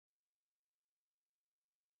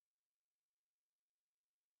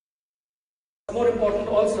More important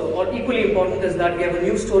also, or equally important, is that we have a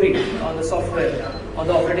new story on the software, on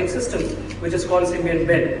the operating system, which is called Symbian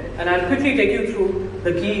Belle. And I'll quickly take you through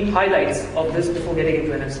the key highlights of this before getting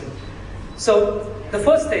into NFC. So, the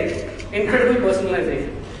first thing, incredible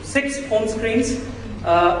personalization. 6 home screens,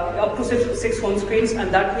 up to six home screens, and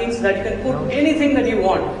that means that you can put anything that you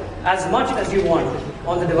want, as much as you want,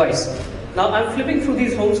 on the device. Now, I'm flipping through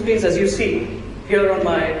these home screens, as you see here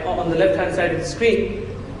on the left-hand side of the screen.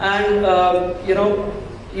 And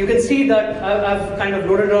you can see that I've kind of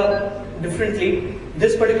loaded up differently.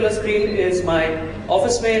 This particular screen is my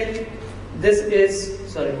office mate. This is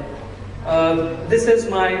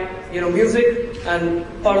my music and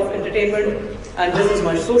part of entertainment, and this is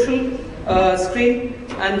my social screen.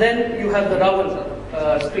 And then you have the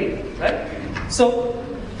Raval screen, right? So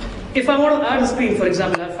if I want to add a screen, for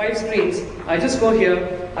example, I have 5 screens. I just go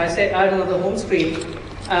here. I say add another home screen,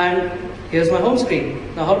 and here's my home screen.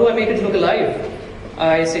 Now, how do I make it look alive?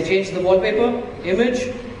 I say change the wallpaper,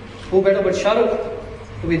 image, who better but Shahrukh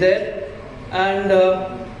to be there. And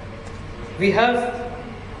we have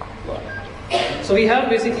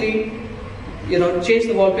basically, change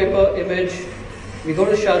the wallpaper, image, we go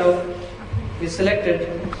to Shahrukh, we select it,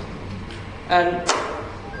 and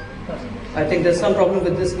I think there's some problem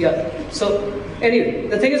with this, yeah. So anyway,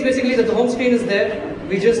 the thing is basically that the home screen is there.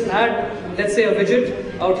 We just add, let's say, a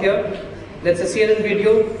widget out here. Let's say CNN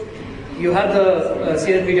video. You have the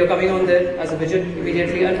CNN video coming on there as a widget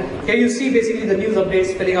immediately, and here you see basically the news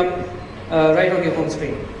updates filling up right on your home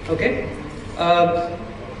screen. Okay.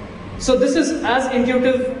 So this is as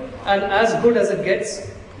intuitive and as good as it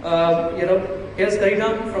gets. Here's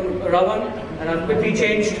Karina from Ravan, and I've quickly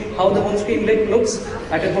changed how the home screen looks.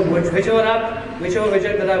 I can put whichever app, whichever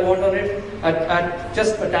widget that I want on it at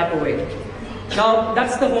just a tap away. Now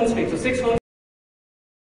that's the home screen. So 6 home.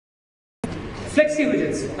 Flexi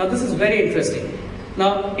widgets. Now this is very interesting.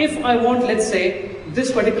 Now if I want, let's say, this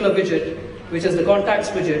particular widget, which is the contacts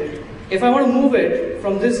widget, if I want to move it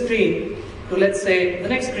from this screen to, let's say, the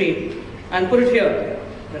next screen and put it here,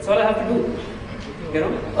 that's all I have to do.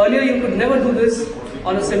 Earlier you could never do this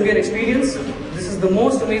on a Symbian experience. This is the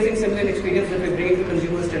most amazing Symbian experience that we're bringing to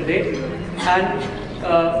consumers till date,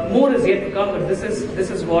 and more is yet to come. But this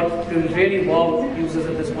is what will really wow users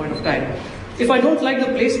at this point of time. If I don't like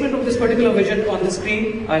the placement of this particular widget on the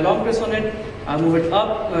screen, I long press on it, I move it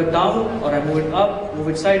up, down, or I move it up, move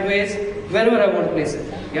it sideways, wherever I want to place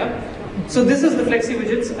it. Yeah. So this is the flexi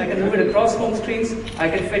widgets. I can move it across home screens. I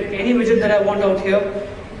can fit any widget that I want out here.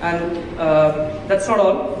 And that's not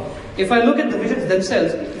all. If I look at the widgets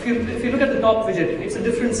themselves, if you look at the top widget, it's a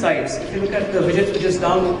different size. If you look at the widget which is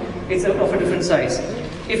down, it's of a different size.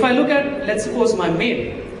 If I look at, let's suppose, my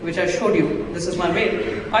mail, which I showed you, this is my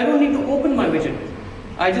mail, I don't need to open my widget.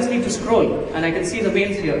 I just need to scroll, and I can see the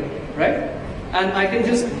mails here, right? And I can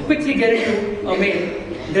just quickly get into a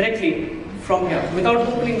mail directly from here, without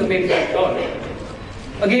opening the mail at all.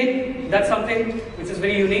 Again, that's something which is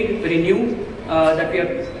very unique, very new, that we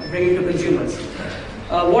are bringing to consumers.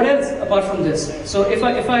 What else apart from this? So if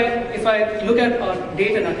I look at our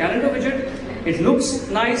date and our calendar widget, it looks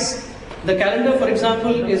nice. The calendar, for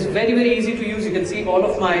example, is very, very easy to use. You can see all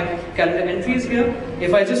of my calendar entries here.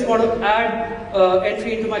 If I just want to add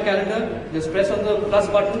entry into my calendar, just press on the plus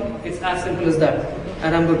button. It's as simple as that,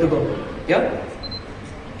 and I'm good to go. Yeah.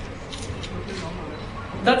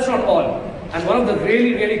 That's not all. And one of the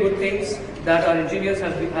really, really good things that our engineers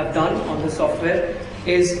have done on this software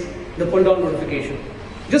is the pull-down notification.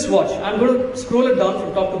 Just watch. I'm going to scroll it down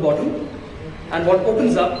from top to bottom, and what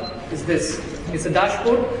opens up is this. It's a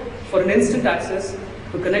dashboard for an instant access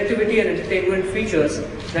to connectivity and entertainment features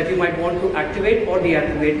that you might want to activate or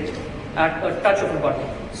deactivate at a touch of a button.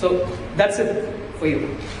 So that's it for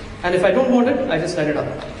you. And if I don't want it, I just set it up.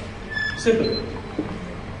 Simple.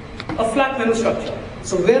 A flat menu structure.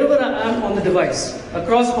 So wherever I am on the device,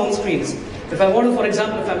 across home screens, if I want to, for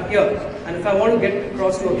example, if I'm here, and if I want to get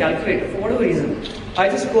across to a calculator, for whatever reason, I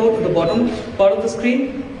just go to the bottom part of the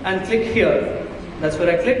screen and click here. That's where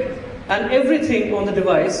I click. And everything on the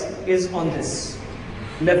device is on this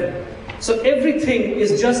level. So everything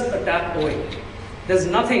is just a tap away. There's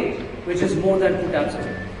nothing which is more than 2 taps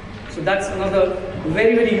away. So that's another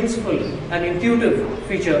very, very useful and intuitive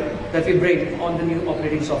feature that we bring on the new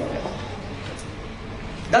operating software.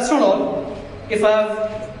 That's not all. If I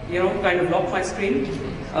have, kind of locked my screen,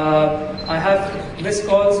 I have missed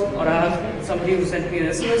calls, or I have somebody who sent me an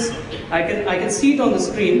SMS, I can see it on the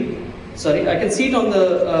screen. Sorry, I can see it on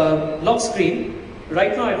the lock screen.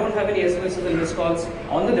 Right now I don't have any SMSs and missed calls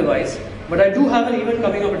on the device, but I do have an event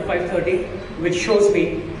coming up at 5:30 which shows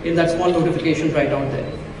me in that small notification right out there,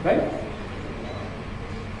 right?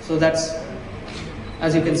 So that's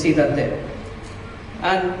as you can see that there.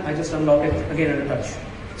 And I just unlock it again at a touch.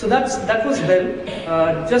 So that was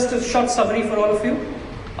Belle. Just a short summary for all of you.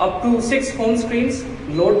 Up to 6 home screens,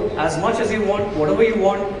 load as much as you want, whatever you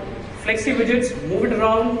want. Flexi widgets, move it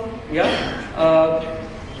around,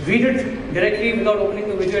 read it directly without opening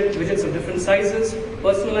the widget, widgets of different sizes,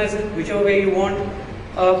 personalize it whichever way you want.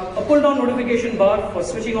 A pull down notification bar for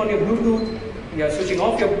switching on your Bluetooth, switching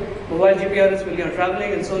off your mobile GPRS when you are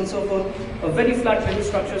traveling, and so on and so forth. A very flat menu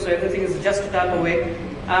structure, so everything is just a tap away,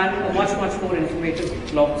 and a much more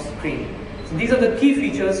informative lock screen. So these are the key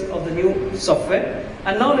features of the new software.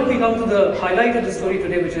 And now let me come to the highlight of the story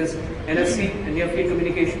today, which is NFC and near field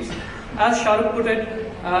communications. As Shahrukh put it,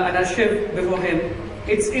 and as Shiv before him,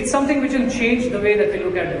 it's something which will change the way that we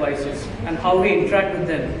look at devices and how we interact with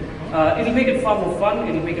them. It'll make it far more fun,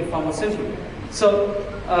 it'll make it far more simple. So,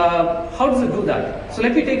 how does it do that? So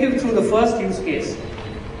let me take you through the first use case.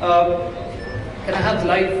 Can I have the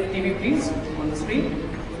live TV please on the screen?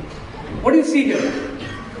 What do you see here?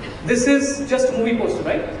 This is just a movie poster,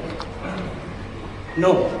 right?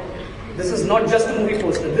 No, this is not just a movie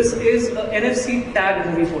poster. This is an NFC tag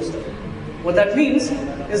movie poster. What that means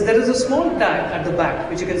is there is a small tag at the back,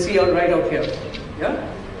 which you can see right out here.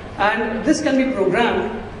 And this can be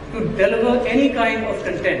programmed to deliver any kind of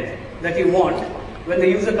content that you want when the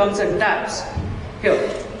user comes and taps here.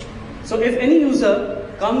 So if any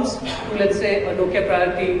user comes to, let's say, a Nokia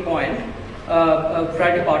priority point, a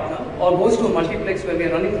priority partner, or goes to a multiplex where we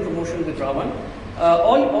are running the promotion with Raman,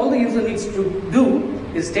 all the user needs to do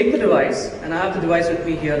is take the device, and I have the device with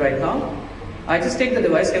me here right now. I just take the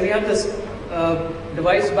device. Can we have this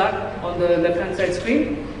device back on the left hand side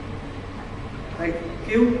screen? Thank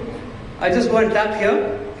you. I just go and tap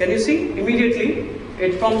here. Can you see? Immediately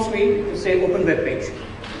it prompts me to say open web page.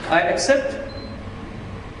 I accept,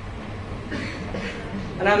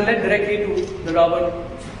 and I'm led directly to the Raman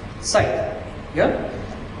site.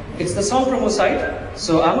 It's the song promo site.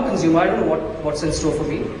 So I'm a consumer, I don't know what's in store for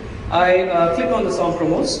me. I click on the song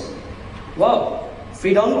promos. Wow,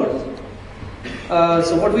 free download.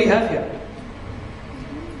 So what do we have here?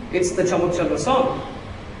 It's the Chamuk Challo song.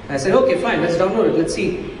 I said, okay, fine, let's download it. Let's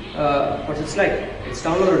see what it's like. It's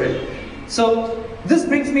downloaded. So this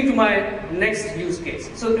brings me to my next use case.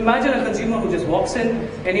 So imagine a consumer who just walks in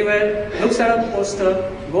anywhere, looks at a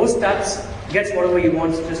poster, goes, taps, gets whatever he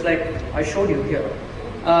wants, just like I showed you here.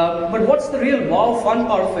 But what's the real wow fun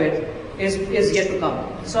part of it is yet to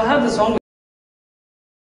come. So I have the song.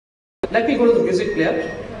 Let me go to the music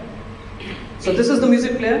player. So this is the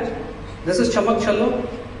music player. This is Chamak Challo.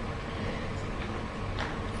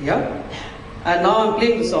 And now I'm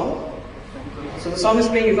playing the song. So the song is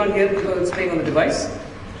playing, you can't hear it because it's playing on the device.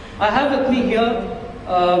 I have with me here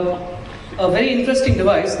a very interesting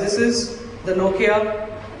device. This is the Nokia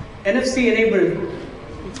NFC enabled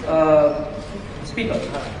speaker,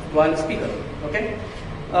 wireless speaker. Okay.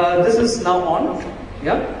 This is now on.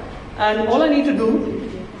 And all I need to do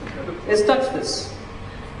is touch this.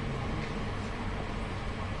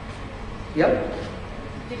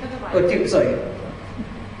 Oh, sorry.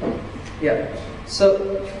 So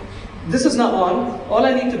this is now on. All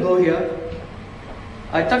I need to go here,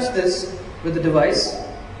 I touch this with the device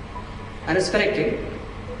and it's connecting.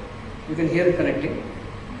 You can hear it connecting.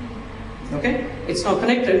 Okay? It's now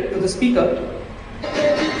connected to the speaker.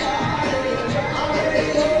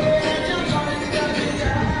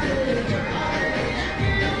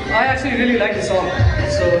 I actually really like the song.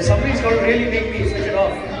 So somebody's got to really make me switch it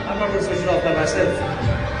off. I'm not going to switch it off by myself.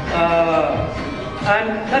 And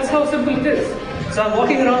that's how simple it is. So I'm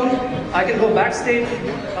walking around, I can go backstage,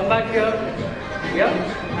 come back here,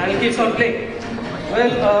 and it keeps on playing.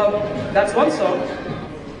 Well, that's one song.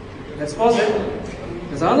 Let's pause it.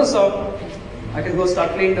 There's another song. I can go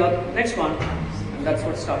start playing the next one, and that's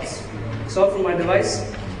what starts. It's all from my device,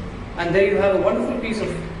 and there you have a wonderful piece of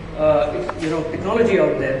technology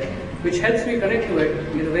out there, which helps me connect to it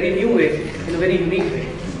in a very new way, in a very unique way.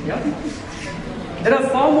 There are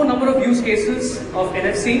far more number of use cases of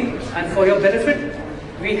NFC, and for your benefit,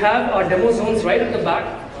 we have our demo zones right at the back.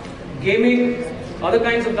 Gaming, other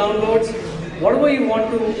kinds of downloads, whatever you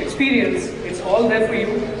want to experience, it's all there for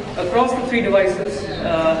you across the 3 devices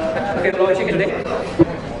that we are launching today.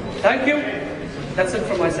 Thank you. That's it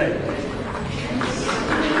from my side.